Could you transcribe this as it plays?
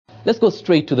Let's go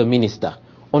straight to the Minister.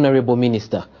 Honorable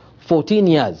Minister, 14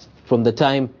 years from the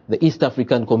time the East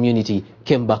African community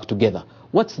came back together.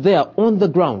 What's there on the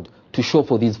ground to show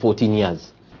for these 14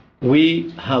 years?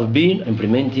 We have been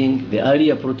implementing the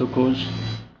earlier protocols,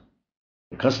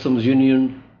 the customs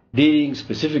union, dealing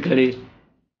specifically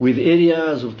with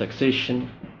areas of taxation,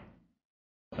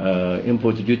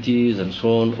 import duties and so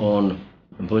on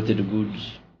imported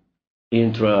goods,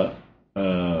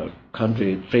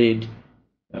 intra-country trade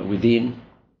within,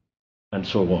 and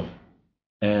so on.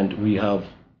 And we have,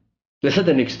 to a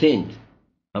certain extent,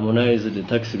 harmonized the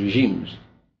tax regimes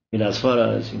in as far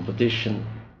as importation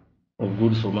of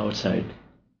goods from outside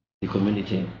the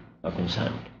community are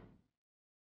concerned.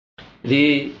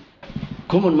 The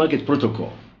Common Market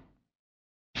Protocol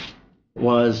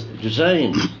was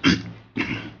designed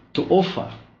to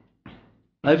offer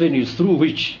avenues through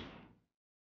which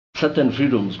certain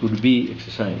freedoms could be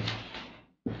exercised,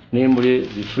 namely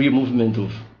the free movement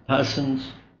of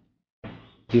persons,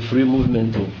 the free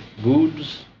movement of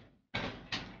goods,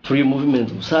 free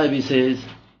movement of services,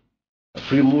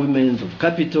 free movement of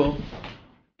capital,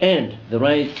 and the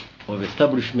right of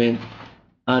establishment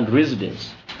and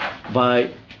residence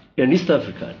by an East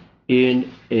African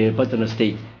in a partner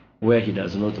state where he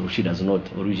does not or she does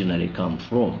not originally come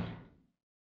from.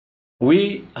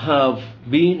 We have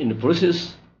been in the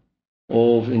process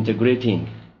of integrating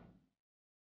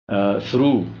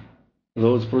through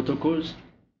those protocols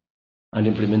and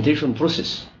implementation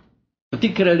process,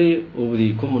 particularly of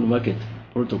the Common Market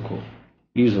Protocol,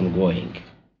 is ongoing.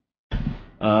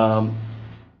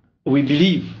 We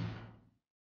believe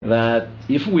that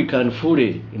if we can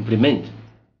fully implement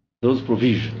those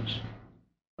provisions,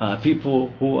 people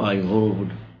who are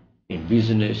involved in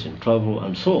business and travel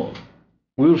and so on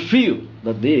will feel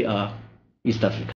that they are East African.